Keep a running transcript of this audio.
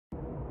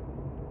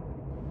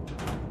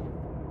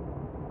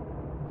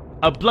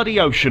A bloody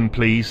ocean,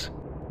 please.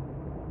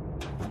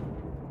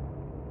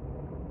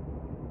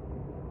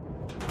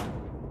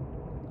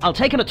 I'll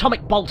take an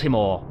atomic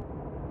Baltimore.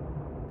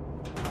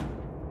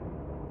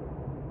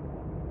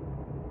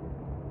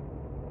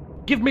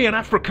 Give me an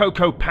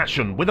Afrococo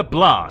Passion with a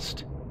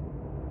blast.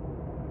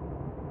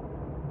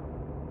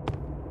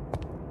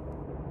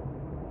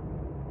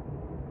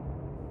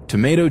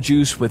 Tomato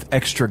juice with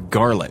extra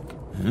garlic.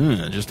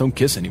 Just don't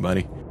kiss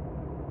anybody.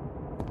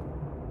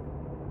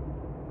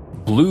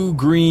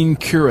 Blue-green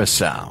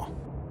curacao.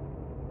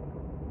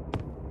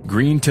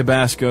 Green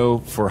Tabasco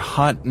for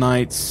hot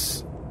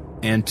nights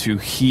and to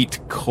heat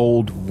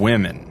cold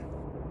women.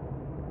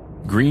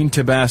 Green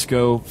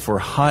Tabasco for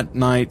hot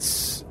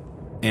nights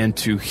and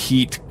to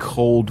heat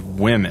cold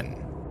women.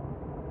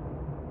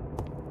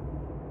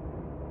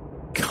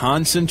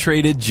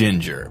 Concentrated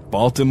ginger,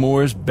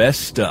 Baltimore's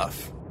best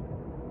stuff.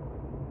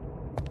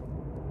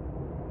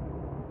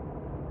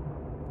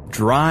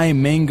 Dry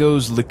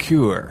mangoes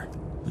liqueur.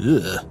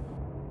 Ugh.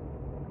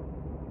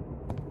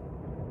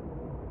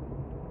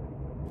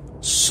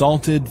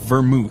 Salted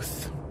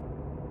vermouth.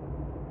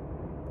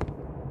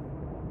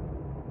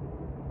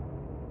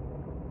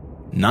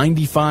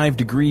 "95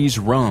 degrees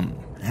rum."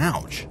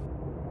 Ouch.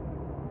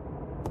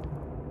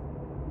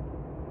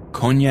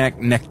 Cognac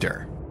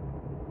nectar.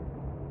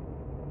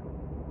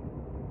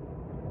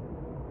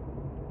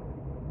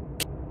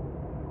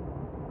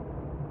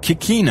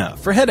 Kikina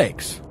for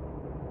headaches.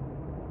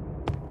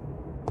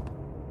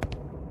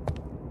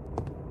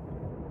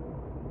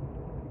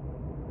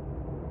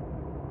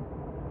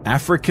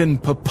 African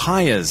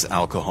papayas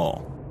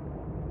alcohol.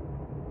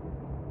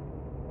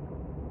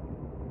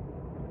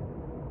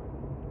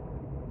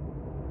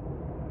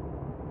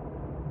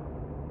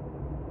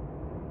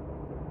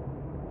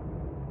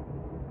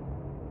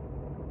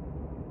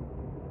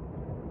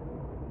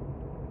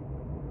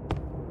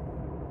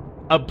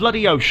 A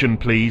bloody ocean,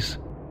 please.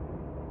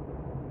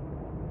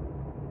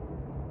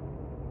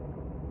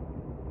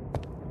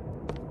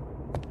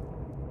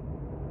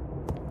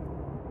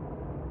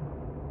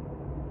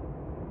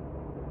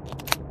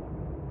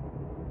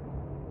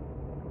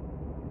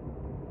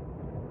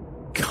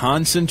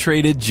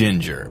 Concentrated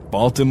ginger,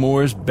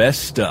 Baltimore's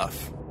best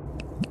stuff.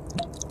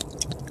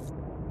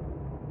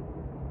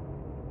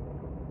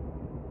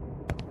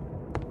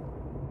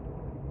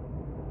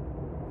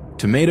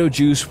 Tomato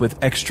juice with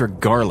extra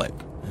garlic.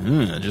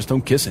 Just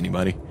don't kiss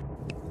anybody.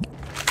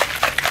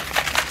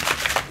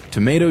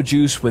 Tomato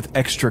juice with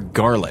extra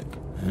garlic.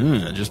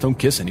 Just don't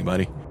kiss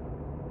anybody.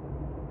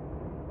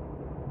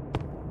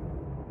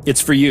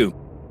 It's for you.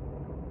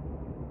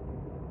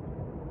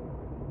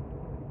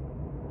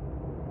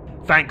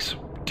 Thanks.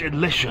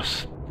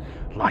 Delicious.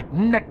 Like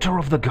nectar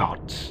of the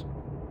gods.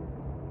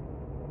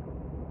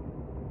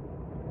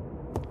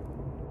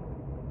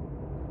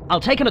 I'll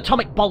take an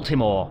atomic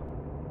Baltimore.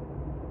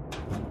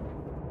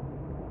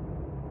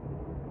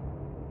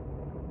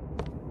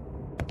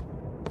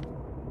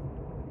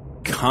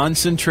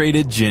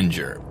 Concentrated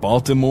ginger,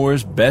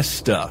 Baltimore's best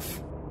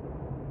stuff.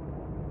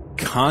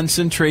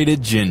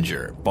 Concentrated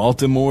ginger,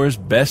 Baltimore's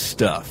best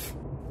stuff.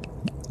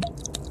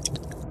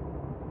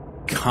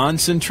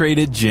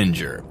 Concentrated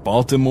ginger,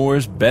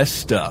 Baltimore's best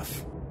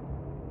stuff.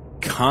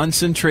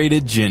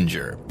 Concentrated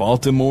ginger,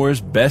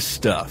 Baltimore's best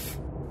stuff.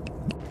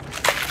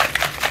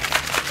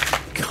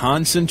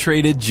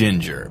 Concentrated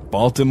ginger,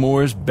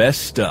 Baltimore's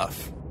best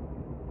stuff.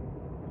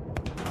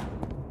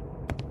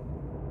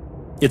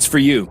 It's for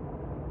you.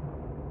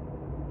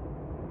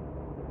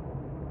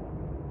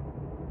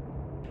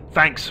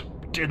 Thanks.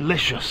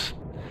 Delicious.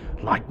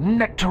 Like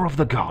nectar of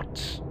the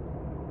gods.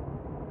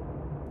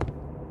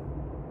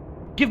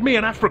 Give me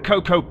an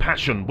Afrococo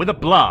Passion with a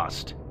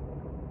blast.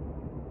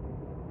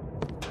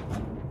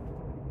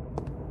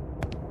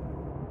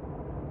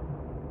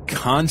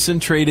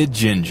 Concentrated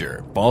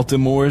ginger,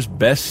 Baltimore's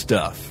best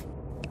stuff.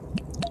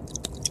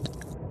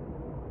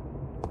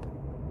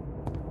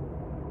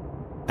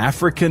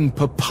 African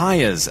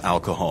papayas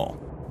alcohol.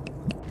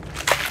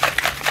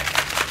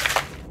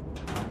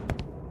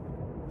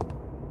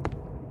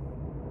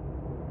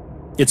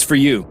 It's for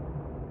you.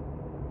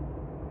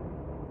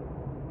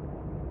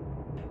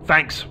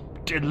 Thanks.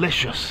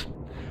 Delicious.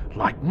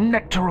 Like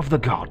nectar of the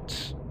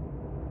gods.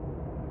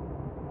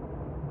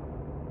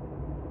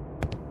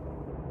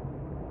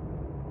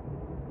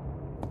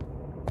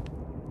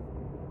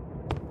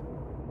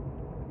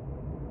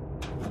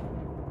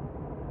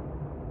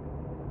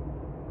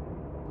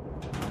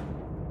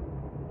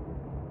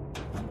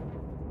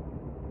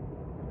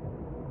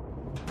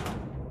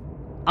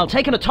 I'll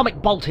take an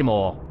atomic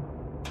Baltimore.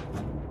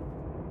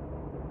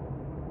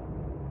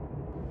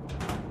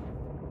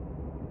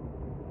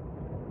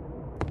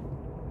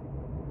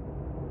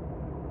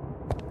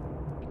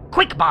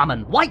 Quick,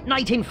 barman! White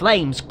Knight in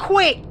Flames!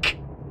 Quick!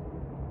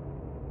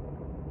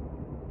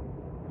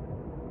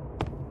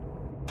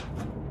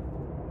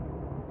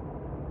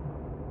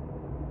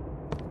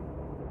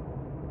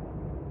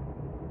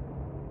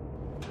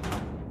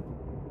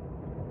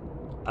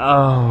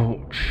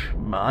 Ouch,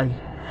 my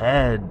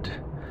head.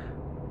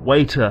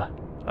 Waiter,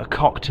 a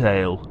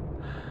cocktail.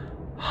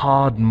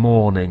 Hard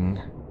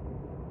morning.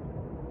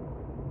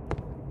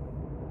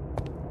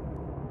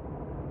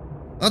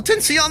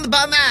 Attention,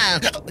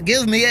 barman!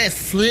 Give me a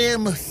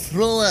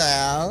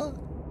flamethrower.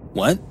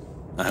 What?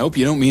 I hope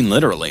you don't mean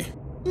literally.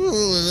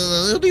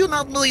 Do you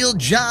not know your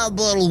job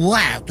or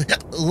what?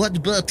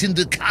 What part in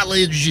the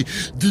college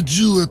did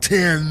you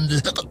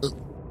attend?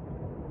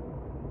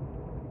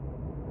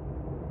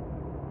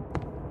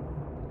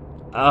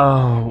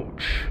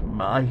 Ouch,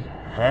 my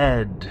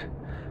head.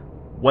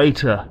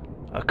 Waiter,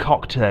 a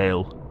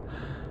cocktail.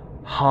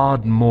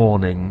 Hard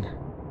morning.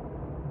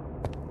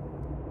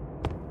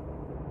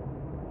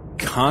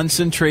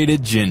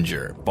 Concentrated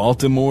ginger,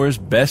 Baltimore's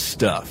best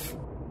stuff.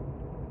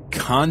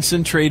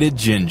 Concentrated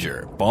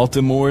ginger,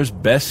 Baltimore's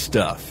best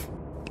stuff.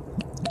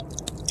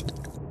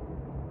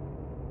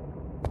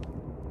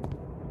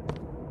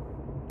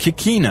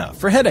 Kikina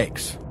for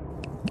headaches.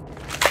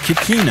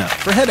 Kikina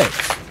for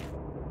headaches.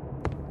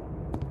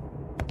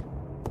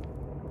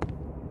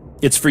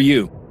 It's for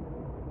you.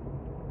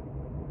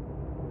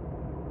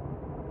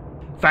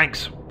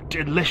 Thanks,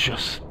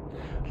 delicious.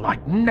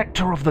 Like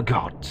nectar of the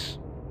gods.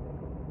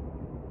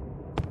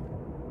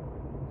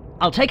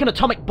 I'll take an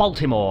atomic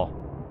Baltimore.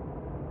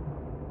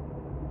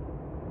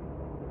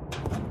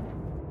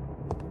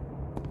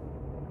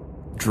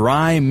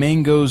 Dry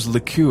mangoes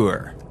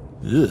liqueur.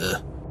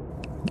 Ugh.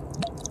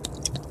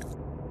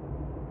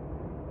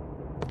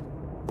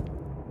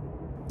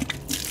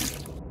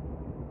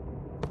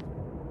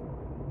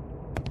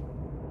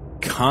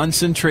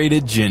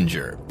 Concentrated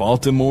ginger,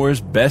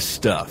 Baltimore's best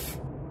stuff.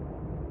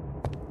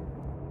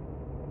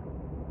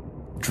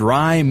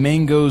 Dry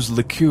mangoes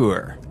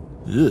liqueur.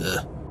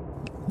 Ugh.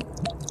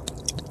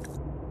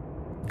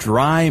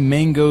 Dry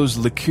mangoes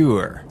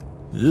liqueur.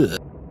 Ugh.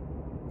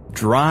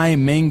 Dry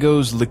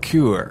mangoes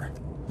liqueur.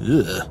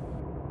 Ugh.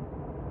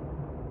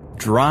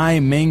 Dry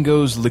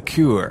mangoes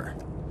liqueur.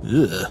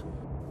 Ugh.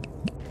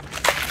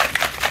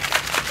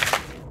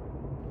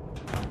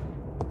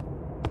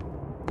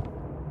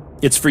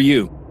 It's for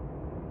you.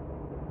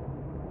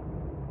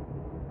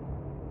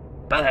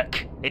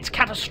 Burke, it's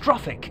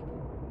catastrophic.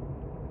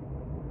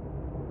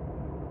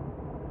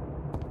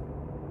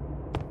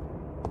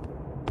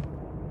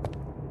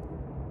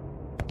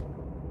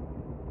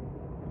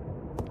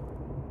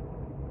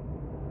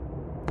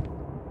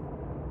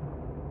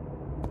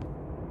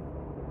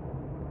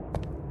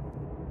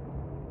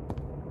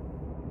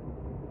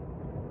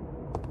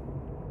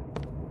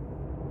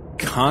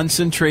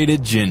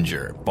 Concentrated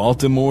ginger,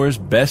 Baltimore's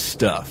best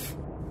stuff.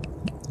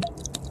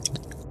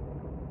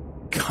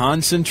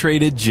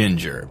 Concentrated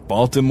ginger,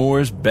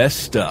 Baltimore's best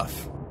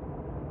stuff.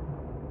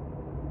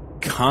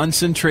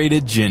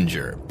 Concentrated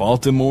ginger,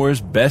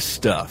 Baltimore's best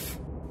stuff.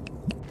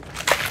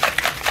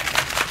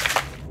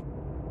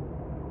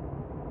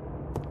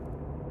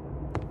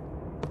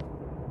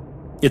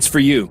 It's for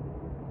you.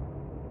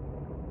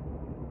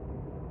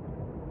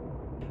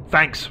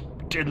 Thanks,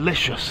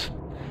 delicious.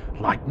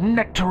 Like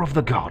nectar of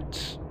the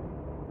gods.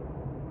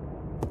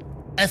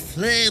 A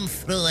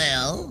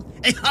flamethrower?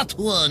 A hot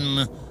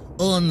one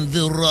on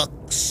the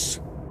rocks.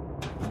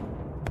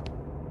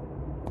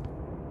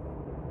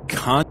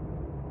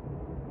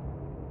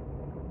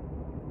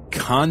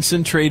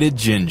 Concentrated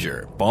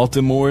ginger,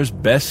 Baltimore's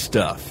best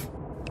stuff.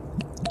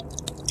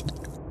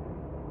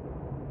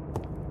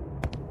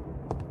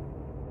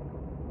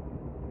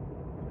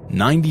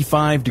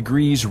 95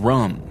 degrees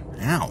rum.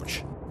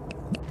 Ouch.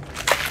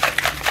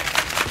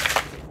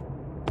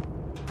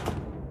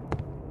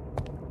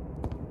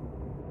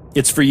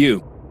 It's for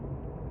you.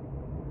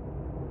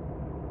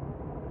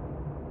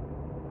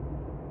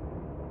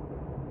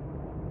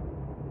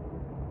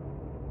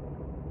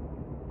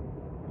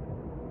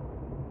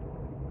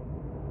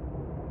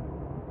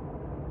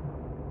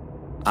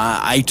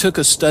 I took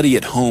a study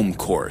at home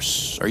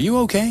course. Are you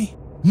okay?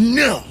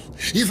 No!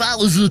 If I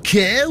was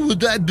okay,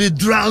 would I be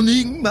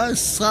drowning my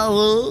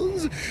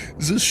sorrows?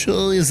 The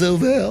show is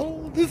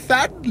over. The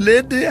fat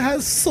lady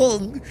has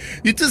sung.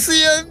 It is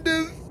the end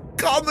of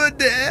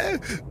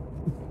comedy.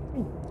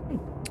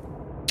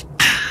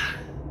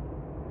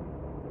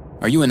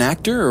 Are you an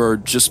actor or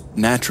just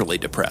naturally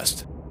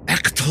depressed?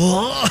 Actor?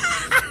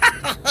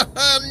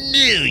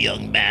 No,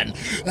 young man.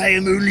 I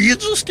am only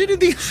interested in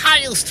the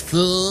highest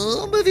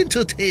form of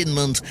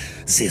entertainment,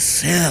 the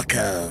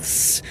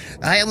circus.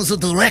 I am the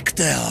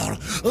director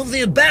of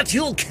the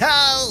Battle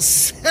Car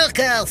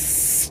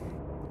Circus.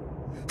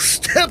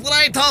 Step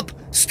right up,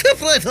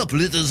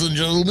 ladies and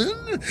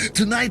gentlemen.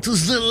 Tonight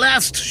is the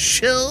last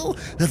show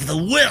of the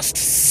worst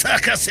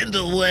circus in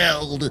the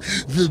world,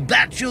 the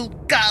Battle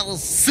Car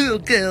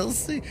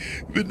Circus.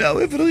 But now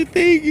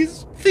everything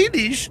is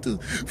finished.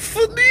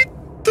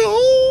 Finito.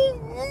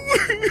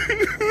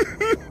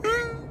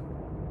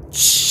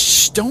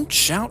 Shh, don't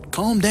shout.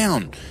 Calm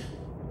down.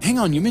 Hang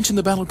on, you mentioned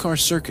the Battle Car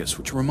Circus,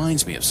 which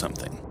reminds me of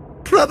something.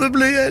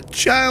 Probably a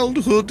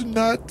childhood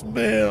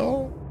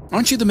nightmare.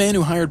 Aren't you the man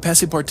who hired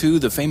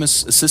Passepartout, the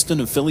famous assistant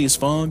of Phileas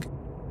Fogg?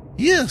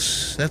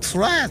 Yes, that's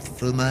right,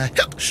 for my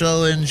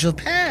show in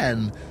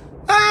Japan.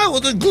 Ah,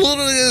 what a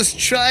glorious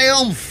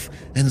triumph!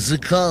 and the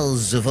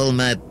cause of all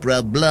my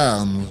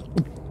problems.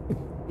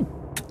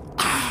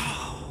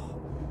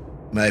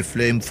 My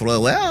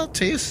flamethrower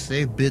tastes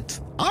a bit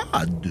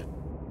odd.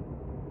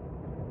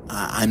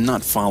 I'm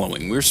not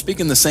following. We're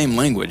speaking the same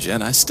language,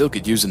 yet I still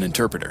could use an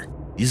interpreter.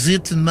 Is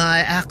it my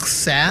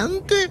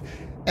accent?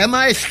 Am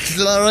I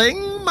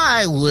slurring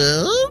my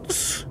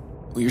words?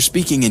 Well, you're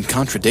speaking in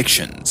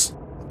contradictions.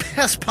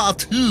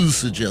 Passepartout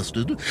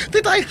suggested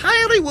that I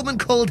hire a woman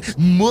called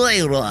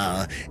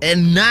Moira, a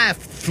knife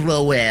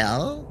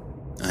thrower.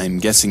 I'm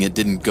guessing it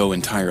didn't go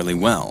entirely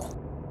well.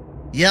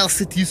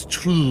 Yes, it is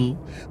true.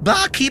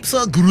 Barkeeps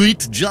are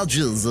great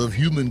judges of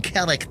human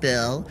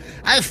character.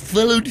 I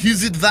followed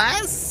his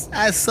advice.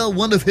 I saw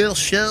one of her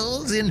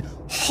shows in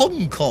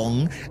Hong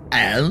Kong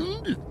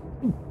and...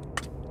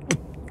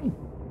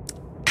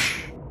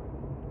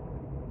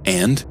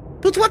 And?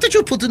 But what did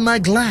you put in my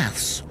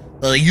glass?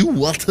 Are you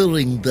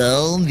watering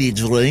down the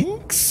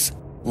drinks?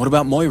 What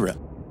about Moira?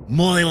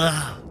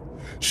 Moira,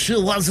 she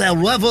was a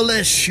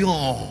revelation.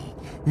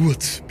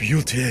 What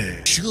beauty.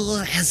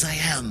 Sure as I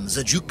am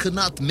that you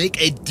cannot make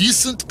a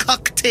decent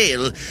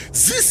cocktail,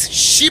 this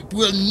ship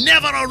will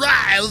never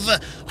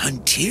arrive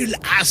until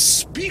I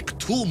speak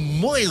to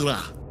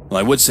Moira. Well,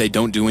 I would say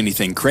don't do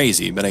anything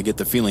crazy, but I get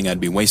the feeling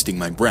I'd be wasting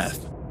my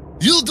breath.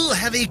 You do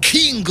have a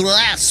keen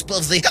grasp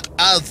of the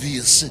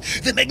obvious.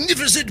 The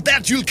magnificent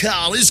battle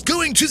car is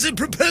going to the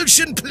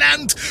propulsion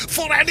plant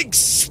for an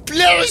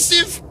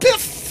explosive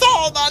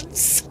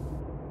performance.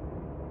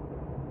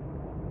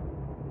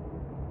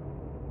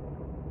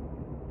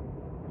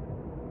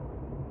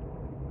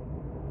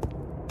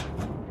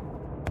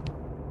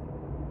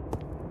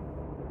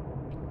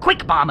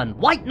 Quick, barman!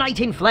 White Knight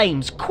in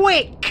Flames!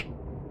 Quick!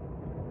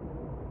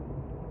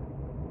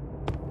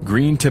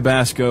 Green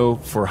Tabasco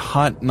for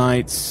hot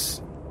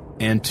nights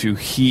and to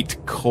heat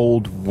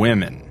cold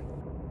women.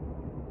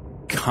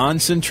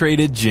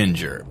 Concentrated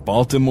ginger,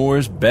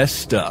 Baltimore's best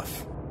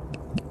stuff.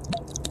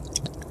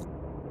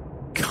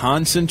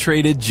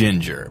 Concentrated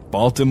ginger,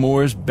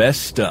 Baltimore's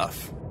best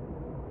stuff.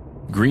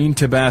 Green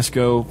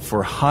Tabasco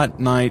for hot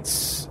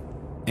nights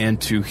and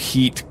to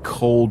heat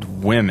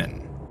cold women.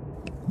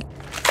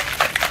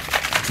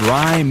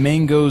 Dry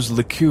mangoes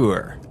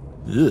liqueur.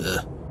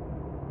 Ugh.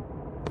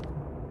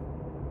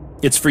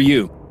 It's for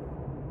you.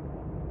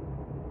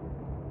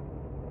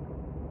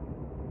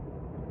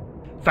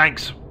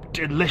 Thanks.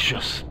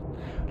 Delicious.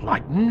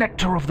 Like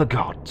nectar of the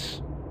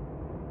gods.